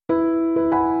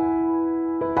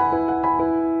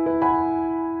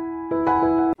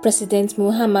President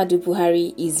Muhammadu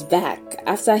Buhari is back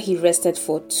after he rested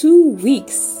for 2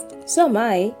 weeks. So am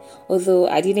I, although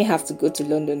I didn't have to go to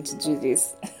London to do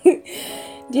this.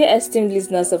 Dear esteemed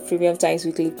listeners of Premium Times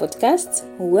Weekly Podcast,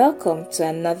 welcome to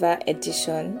another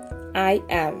edition. I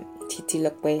am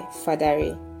Titilope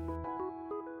Fadare.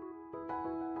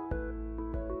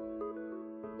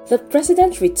 The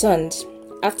president returned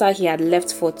after he had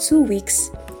left for 2 weeks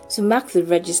to mark the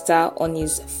register on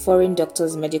his foreign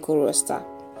doctor's medical roster.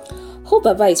 Hope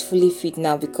Baba is fully fit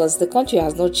now because the country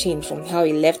has not changed from how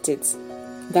he left it.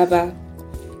 Baba,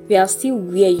 we are still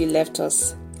where you left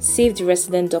us. Save the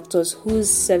resident doctors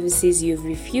whose services you've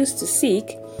refused to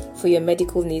seek for your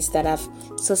medical needs that have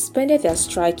suspended their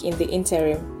strike in the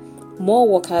interim. More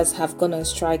workers have gone on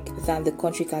strike than the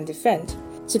country can defend.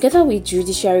 Together with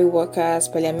judiciary workers,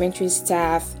 parliamentary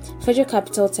staff, Federal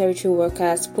Capital Territory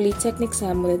workers, polytechnics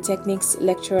and monotechnics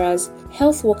lecturers,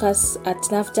 health workers at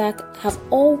NAFDAC have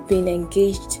all been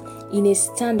engaged in a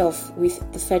standoff with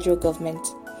the federal government.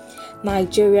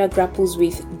 Nigeria grapples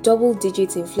with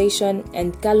double-digit inflation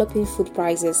and galloping food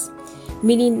prices,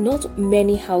 meaning not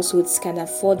many households can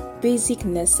afford basic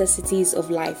necessities of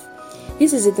life.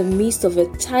 This is in the midst of a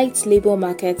tight labor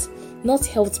market not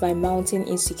helped by mounting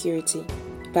insecurity.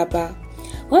 Baba,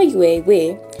 while you were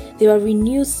away, there were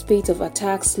renewed spate of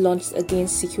attacks launched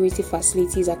against security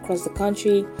facilities across the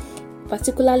country,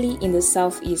 particularly in the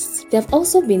southeast. There have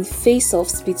also been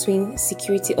face-offs between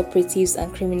security operatives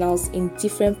and criminals in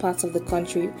different parts of the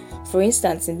country. For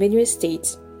instance, in Benue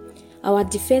State, our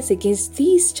defense against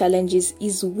these challenges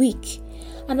is weak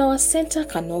and our center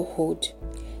cannot hold.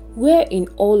 Where in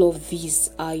all of these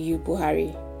are you,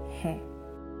 Buhari?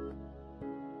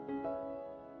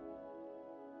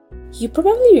 You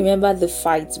probably remember the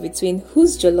fight between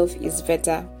whose jollof is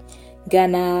better,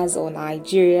 Ghana's or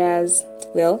Nigeria's.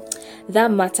 Well, that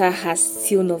matter has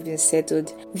still not been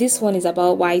settled. This one is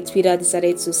about why Twitter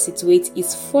decided to situate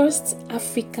its first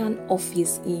African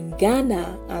office in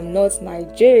Ghana and not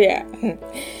Nigeria.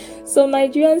 Some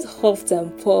Nigerians huffed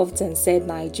and puffed and said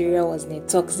Nigeria was in a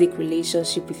toxic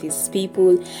relationship with its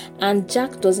people and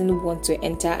Jack doesn't want to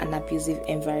enter an abusive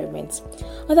environment.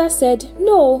 Others said,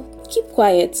 no, keep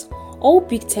quiet. All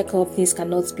big tech companies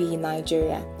cannot be in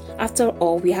Nigeria. After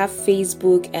all, we have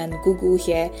Facebook and Google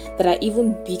here that are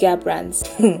even bigger brands.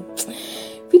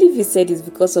 PDP said it's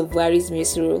because of Buhari's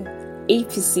Mesuro.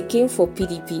 APC came for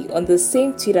PDP on the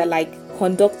same Twitter like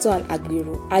Conductor and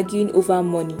Aguero arguing over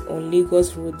money on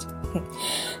Lagos Road.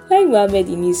 Like Mohammed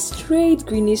in his straight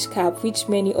greenish cap, which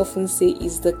many often say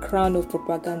is the crown of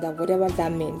propaganda, whatever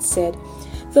that meant, said,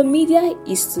 the media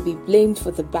is to be blamed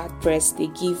for the bad press they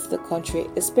give the country,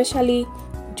 especially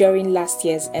during last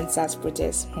year's EndSARS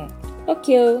protest.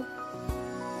 Okay.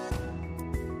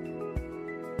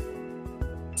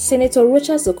 Senator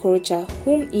Rochas Okorocha,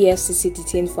 whom EFCC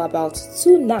detained for about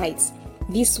 2 nights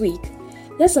this week,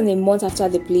 less than a month after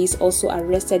the police also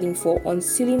arrested him for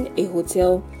unsealing a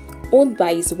hotel owned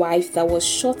by his wife that was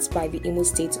shot by the Imo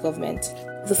State government.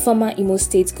 The former Imo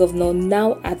State governor,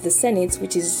 now at the Senate,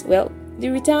 which is, the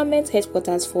retirement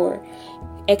headquarters for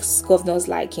ex-governors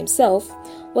like himself,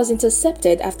 was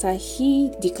intercepted after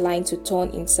he declined to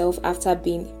turn himself after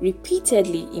being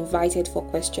repeatedly invited for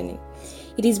questioning.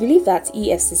 It is believed that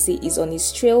EFCC is on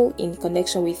his trail in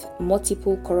connection with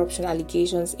multiple corruption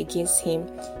allegations against him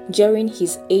during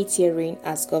his 8-year reign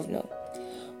as governor.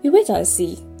 We wait and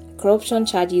see. Corruption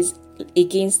charges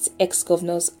against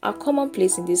ex-governors are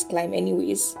commonplace in this climate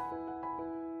anyways.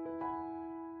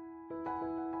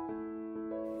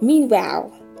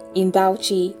 Meanwhile, in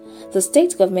Bauchi, the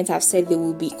state government have said they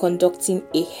will be conducting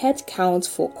a head count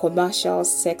for commercial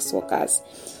sex workers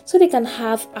so they can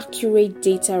have accurate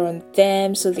data on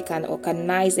them, so they can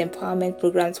organize empowerment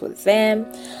programs for them,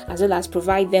 as well as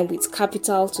provide them with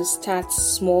capital to start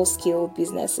small-scale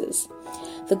businesses.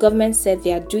 The government said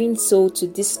they are doing so to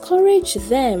discourage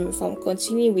them from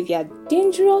continuing with their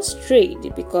dangerous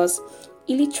trade because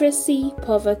illiteracy,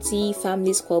 poverty,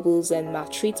 family squabbles, and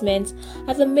maltreatment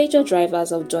are the major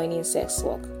drivers of joining sex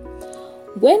work.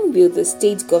 When will the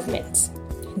state government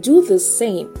do the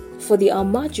same for the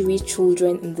Almajiri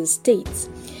children in the state,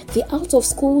 the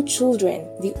out-of-school children,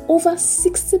 the over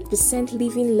 60%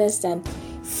 living less than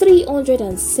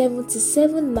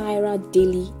 377 naira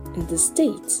daily in the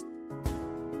state?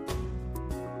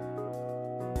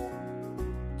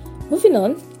 Moving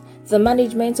on, the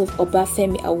management of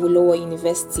Obafemi Awolowo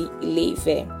University,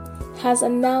 Ile-Ife, has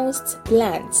announced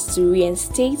plans to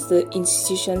reinstate the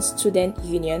institution's student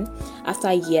union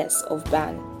after years of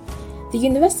ban. The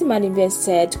university management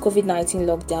said COVID-19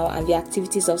 lockdown and the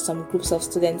activities of some groups of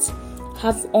students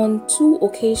have on 2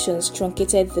 occasions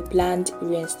truncated the planned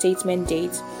reinstatement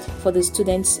date for the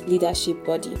students' leadership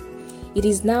body. It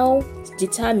is now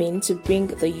determined to bring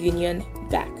the union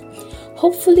back.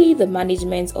 Hopefully, the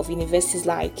management of universities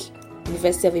like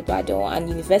University of Ibadan and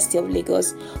University of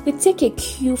Lagos will take a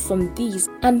cue from these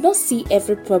and not see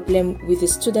every problem with the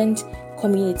student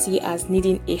community as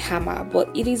needing a hammer. But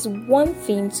it is one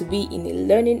thing to be in a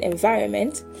learning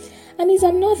environment and it's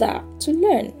another to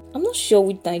learn. I'm not sure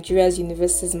which Nigeria's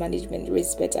universities management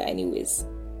rates better anyways.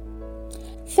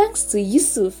 Thanks to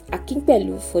Yusuf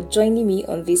Akinpelu for joining me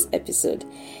on this episode.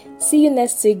 See you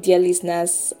next week, dear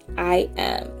listeners. I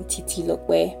am Titi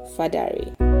Lokwe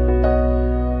Fadari.